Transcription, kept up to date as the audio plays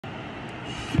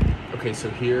Okay, so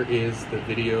here is the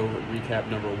video recap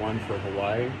number 1 for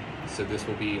Hawaii. So this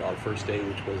will be our first day,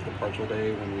 which was the partial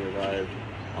day when we arrived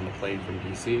on the plane from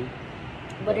DC.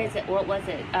 What is it? What was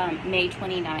it? May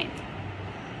 29th.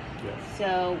 Yes.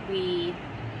 So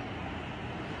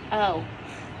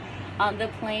on the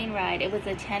plane ride, it was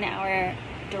a 10-hour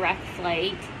direct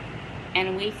flight,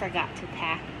 and we forgot to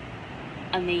pack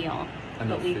a meal.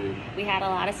 Enough food. We had a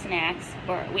lot of snacks,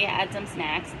 or we had some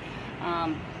snacks,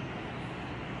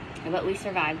 but we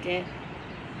survived it.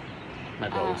 My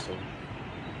belly was full.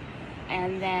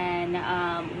 And then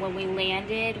when we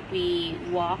landed, we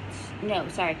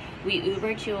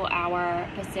Ubered to our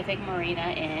Pacific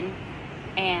Marina Inn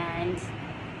and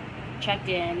checked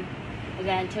in.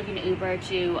 Then took an Uber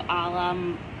to Ala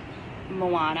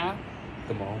Moana.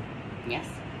 The mall? Yes.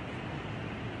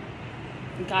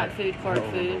 Got food court food. I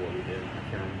don't remember what we did. I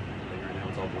can't remember anything right now.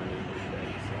 It's all blended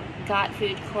today, so. Got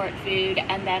food court food,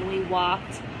 and then we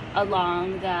walked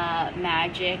along the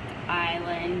Magic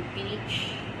Island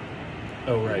beach.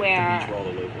 Oh, right. Where, the beach where all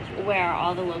the locals were. Where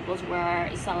all the locals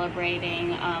were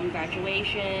celebrating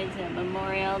graduations and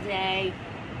Memorial Day.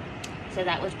 So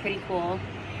that was pretty cool.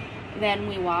 Then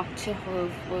we walked to Whole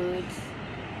Foods.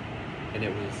 And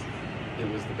it was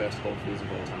the best Whole Foods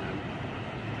of all time.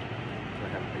 Do I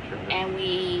have a picture of it? And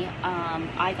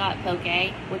I got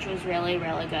poke, which was really,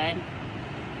 really good.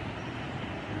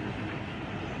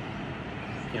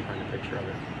 Can't find a picture of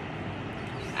it.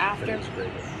 After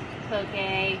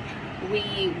poke, we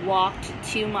walked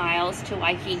 2 miles to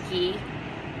Waikiki,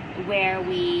 where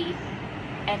we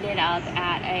ended up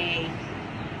at a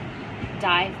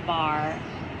dive bar,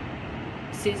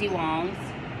 Susie Wong's,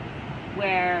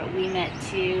 where we met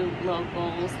 2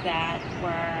 locals that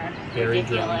were very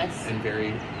ridiculous drunk and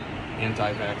very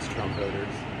anti-vax Trump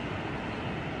voters.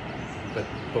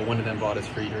 But one of them bought us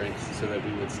free drinks so that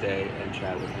we would stay and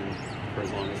chat with him for as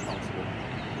long as possible.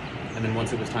 And then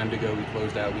once it was time to go, we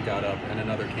closed out, we got up, and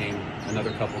another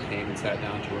couple came and sat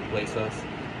down to replace us,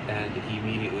 and he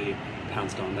immediately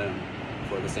pounced on them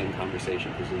for the same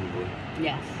conversation, presumably.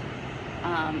 Yes.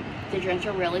 The drinks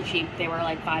were really cheap. They were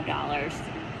like $5.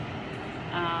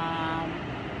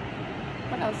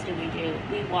 What else did we do?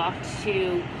 We walked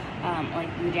to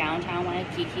the downtown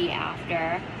Waikiki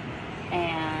after,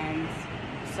 and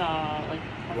saw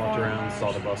walked around,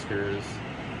 saw the buskers.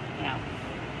 Yeah.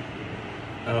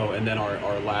 Oh, and then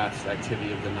our last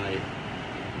activity of the night,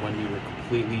 when we were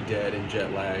completely dead and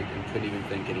jet lagged and couldn't even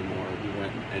think anymore, we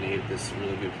went and ate at this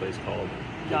really good place called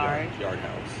Yard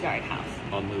House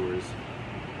on Lures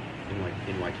in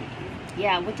Waikiki.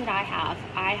 Yeah, what did I have?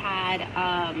 I had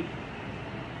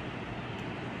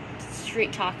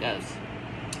street tacos.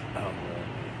 Oh.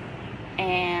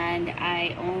 And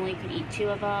I only could eat 2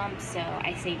 of them, so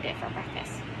I saved it for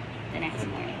breakfast the next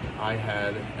morning. I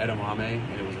had edamame,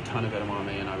 and it was a ton of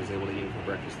edamame, and I was able to eat it for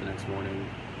breakfast the next morning.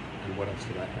 And what else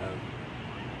did I have?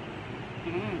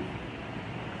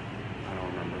 I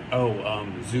don't remember. Oh,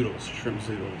 zoodles, shrimp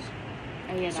zoodles.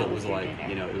 Oh yeah, so it was like,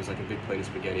 it was like a big plate of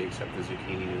spaghetti except for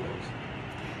zucchini noodles.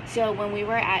 So when we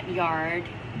were at Yard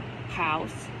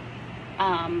House,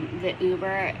 the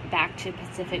Uber back to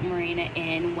Pacific Marina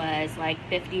Inn was like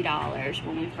 $50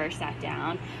 when we first sat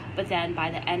down, but then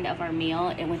by the end of our meal,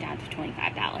 it went down to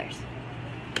 $25.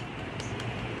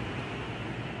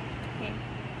 Okay.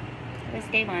 That was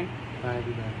day 1. Bye,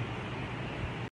 everybody.